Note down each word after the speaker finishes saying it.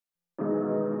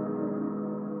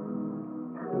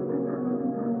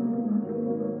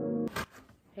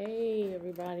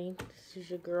everybody. This is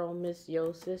your girl, Miss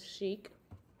Yosef Chic.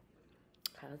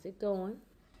 How's it going?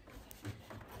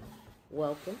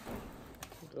 Welcome.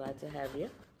 Glad to have you.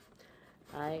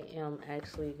 I am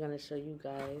actually going to show you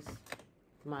guys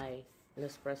my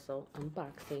Nespresso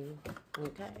unboxing.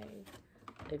 Okay.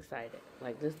 Excited.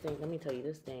 Like this thing, let me tell you,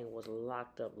 this thing was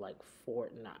locked up like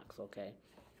Fort Knox, okay?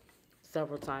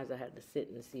 Several times I had to sit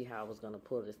and see how I was going to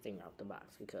pull this thing out the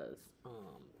box because,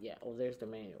 yeah, oh, there's the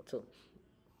manual too.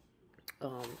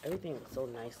 Everything was so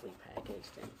nicely packaged,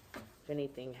 and if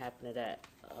anything happened to that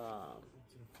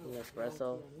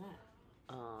Nespresso,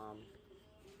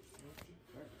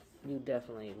 you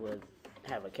definitely would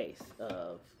have a case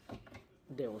of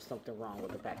there was something wrong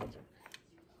with the packaging.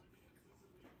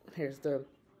 Here's the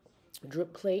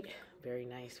drip plate. Very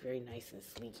nice and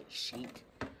sleek and chic.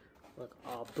 Look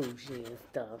all bougie and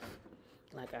stuff.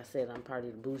 Like I said, I'm part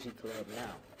of the bougie club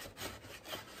now.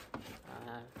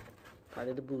 Part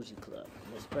of the bougie club.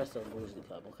 Nespresso bougie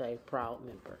club, okay? Proud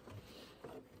member.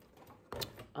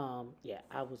 Yeah,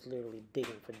 I was literally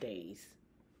digging for days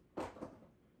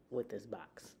with this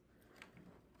box.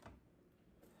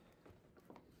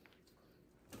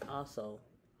 Also,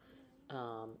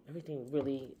 everything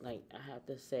really, like, I have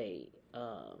to say,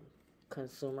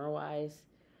 consumer-wise,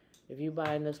 if you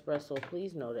buy an Nespresso,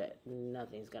 please know that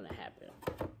nothing's gonna happen.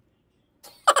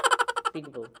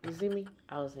 Peekaboo. You see me?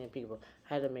 I was saying peekaboo.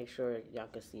 I had to make sure y'all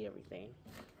could see everything.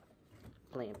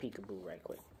 Playing peekaboo right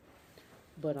quick.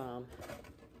 But,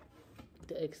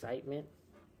 the excitement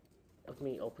of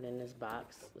me opening this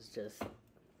box was just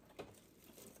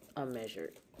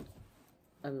unmeasured.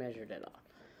 Unmeasured at all.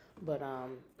 But,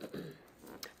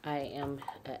 I am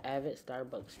an avid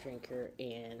Starbucks drinker,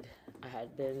 and I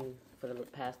had been, for the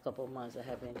past couple of months, I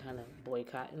have been kind of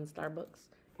boycotting Starbucks.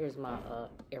 Here's my,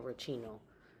 Ericino.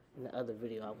 In the other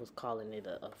video, I was calling it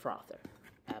a frother.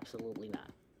 Absolutely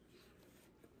not.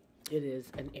 It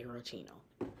is an Ericino.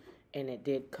 And it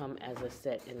did come as a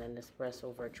set in the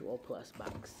Nespresso Vertuo Plus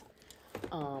box.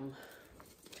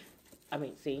 I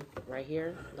mean, see, right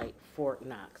here, like Fort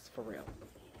Knox, for real.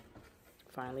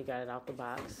 Finally got it out the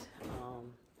box.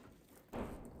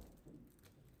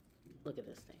 Look at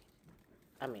this thing.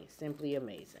 I mean, simply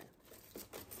amazing.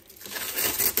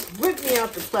 Rip me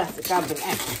out the plastic. I've been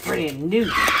acting brand new.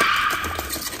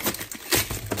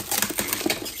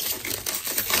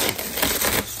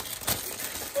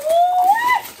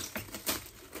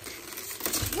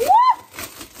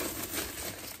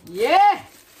 Yeah.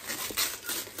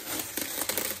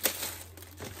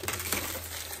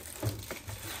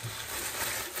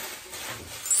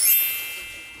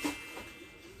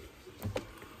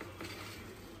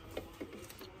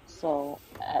 So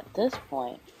at this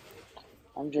point,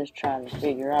 I'm just trying to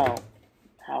figure out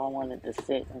how I want it to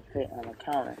sit and fit on the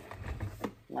counter.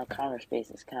 My counter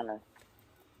space is kind of,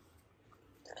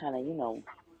 you know,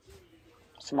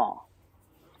 small.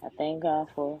 I thank God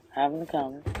for having a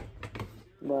counter,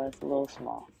 but it's a little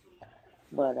small.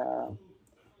 But,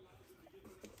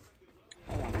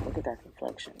 look at that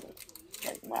reflection.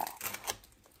 Like, wow.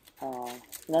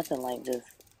 Nothing like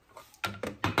just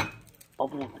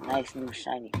opening up a nice new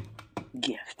shiny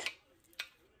gift.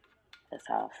 That's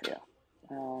how I feel.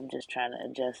 I'm just trying to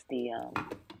adjust the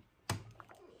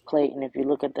plate, and if you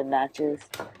look at the notches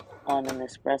on an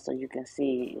espresso, you can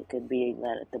see it could be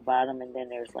at the bottom, and then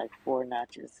there's like 4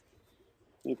 notches.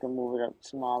 You can move it up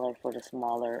smaller for the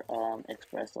smaller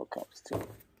espresso cups too.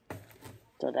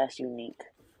 So that's unique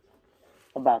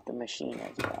about the machine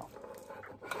as well.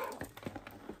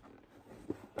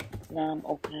 Now I'm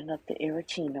opening up the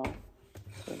Ericino.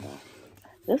 You know,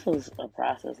 this was a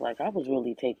process. Like, I was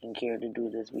really taking care to do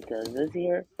this because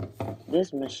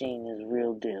this machine is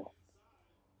real deal.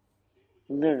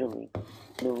 Literally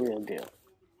the real deal.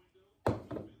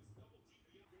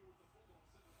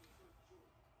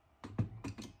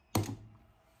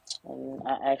 And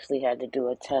I actually had to do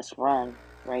a test run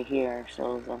right here.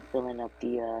 So I'm filling up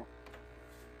the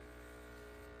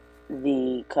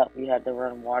cup. You had to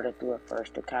run water through it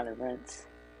first to kind of rinse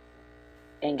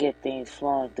and get things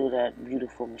flowing through that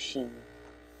beautiful machine.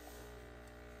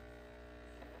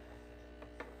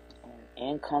 And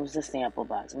in comes the sample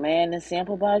box. Man, the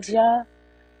sample box, y'all,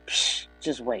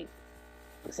 just wait.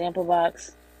 The sample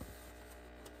box,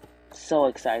 so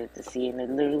excited to see. And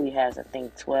it literally has, I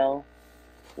think, 12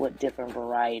 with different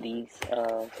varieties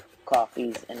of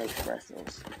coffees and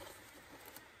espressos.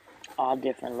 All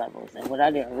different levels. And what I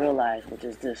didn't realize, which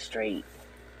is just straight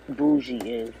bougie,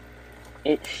 is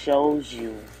it shows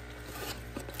you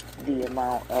the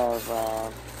amount of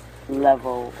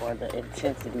level or the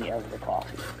intensity of the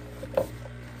coffee.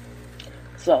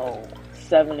 So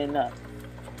 7 and up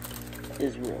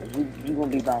is real. You're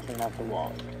going to be bouncing off the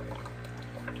walls.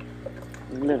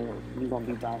 Literally, you're going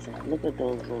to be bouncing up. Look at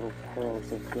those little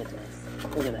pearls of goodness.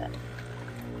 Look at that.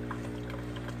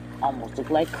 Almost look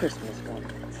like Christmas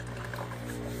ornaments.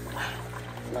 Wow.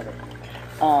 Love it.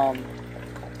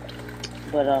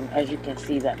 But as you can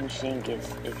see, that machine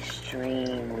gets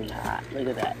extremely hot.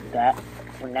 Look at that.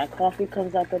 When that coffee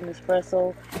comes out the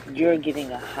Nespresso, you're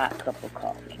getting a hot cup of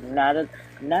coffee, not a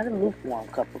lukewarm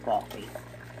cup of coffee.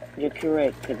 Your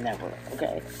Keurig could never.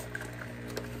 Okay.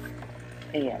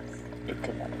 And yes, it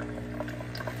could never.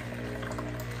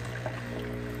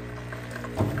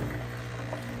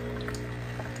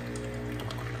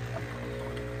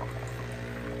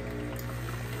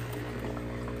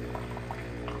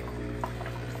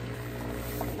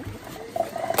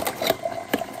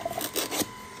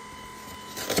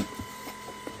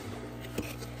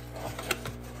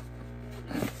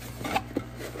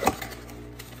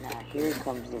 Here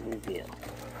comes the reveal.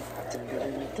 Dun,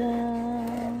 dun, dun,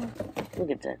 dun.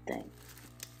 Look at that thing.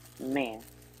 Man,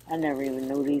 I never even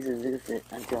knew these existed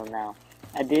until now.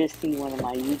 I did see one of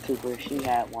my YouTubers, she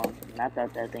had one, and I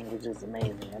thought that thing was just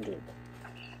amazing. I did.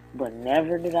 But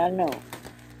never did I know,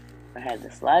 or had the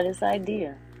slightest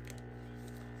idea,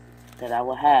 that I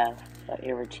would have an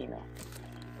Irachino.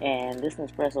 And this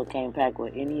Nespresso came packed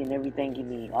with any and everything you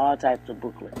need, all types of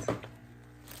booklets,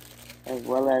 as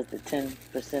well as the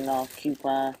 10% off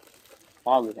coupon,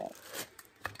 all of that.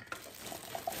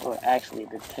 Or actually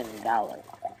the $10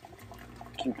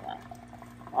 coupon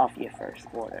off your first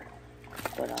order.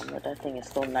 But that thing is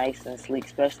so nice and sleek,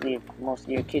 especially if most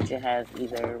of your kitchen has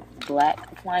either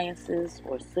black appliances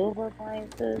or silver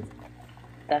appliances.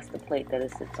 That's the plate that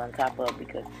it sits on top of,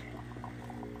 because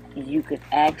you could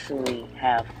actually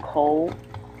have cold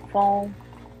foam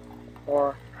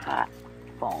or hot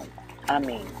foam. I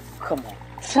mean, come on,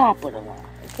 top of the line,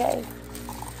 okay?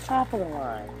 Top of the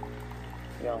line.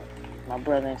 Yo, my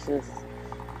brother and sis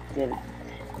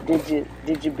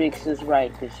did your big sis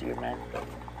right this year, man.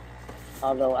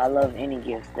 Although I love any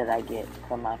gifts that I get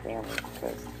from my family,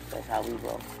 because that's how we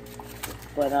roll.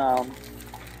 But I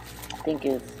think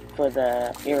it's for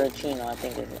the Irachino. I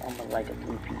think it's almost like a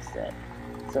 3-piece set.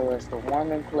 So it's the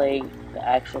warming plate, the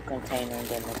actual container, and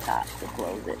then the top to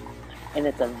close it. And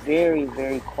it's a very,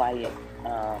 very quiet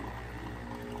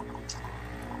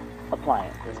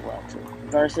appliance as well too.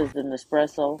 Versus the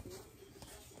Nespresso,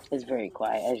 it's very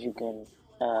quiet, as you can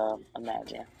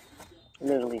imagine.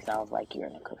 Literally sounds like you're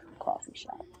in a coffee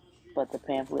shop. But the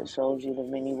pamphlet shows you the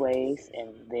many ways, and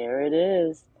there it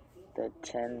is, the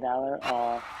 $10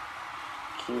 off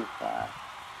coupon.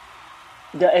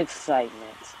 The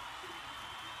excitement.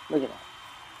 Look at that.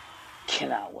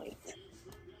 Cannot wait.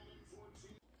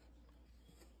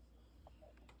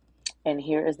 And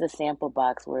here is the sample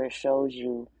box where it shows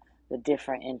you the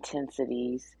different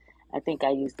intensities. I think I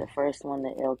used the first one,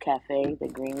 the El Cafe, the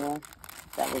green one.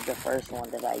 That was the first one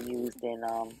that I used, and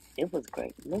it was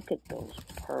great. Look at those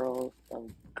pearls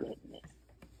of goodness.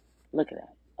 Look at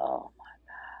that. Oh my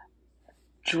God.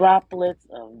 Droplets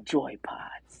of Joy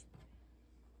Pods.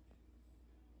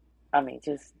 I mean,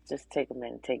 just take a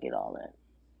minute, take it all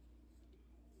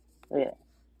in. Yeah.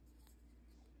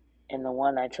 And the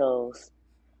one I chose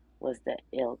was the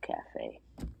El Cafe.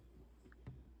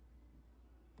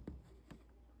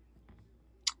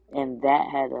 And that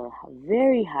had a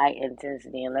very high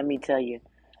intensity. And let me tell you,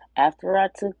 after I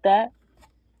took that,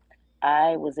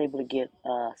 I was able to get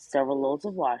several loads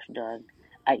of wash done.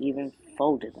 I even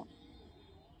folded them.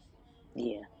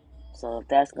 Yeah. So if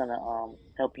that's gonna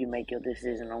help you make your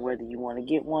decision on whether you want to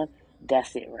get one,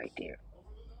 that's it right there.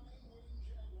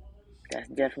 That's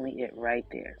definitely it right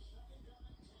there.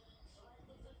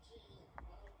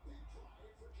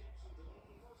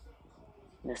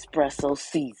 Nespresso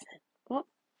season. Well,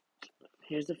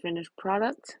 here's the finished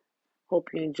product. Hope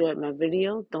you enjoyed my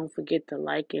video. Don't forget to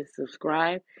like and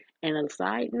subscribe. And a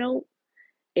side note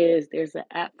is there's an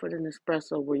app for the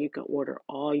Nespresso where you can order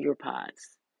all your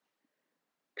pods.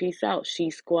 Peace out,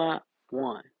 She Squad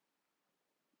 1.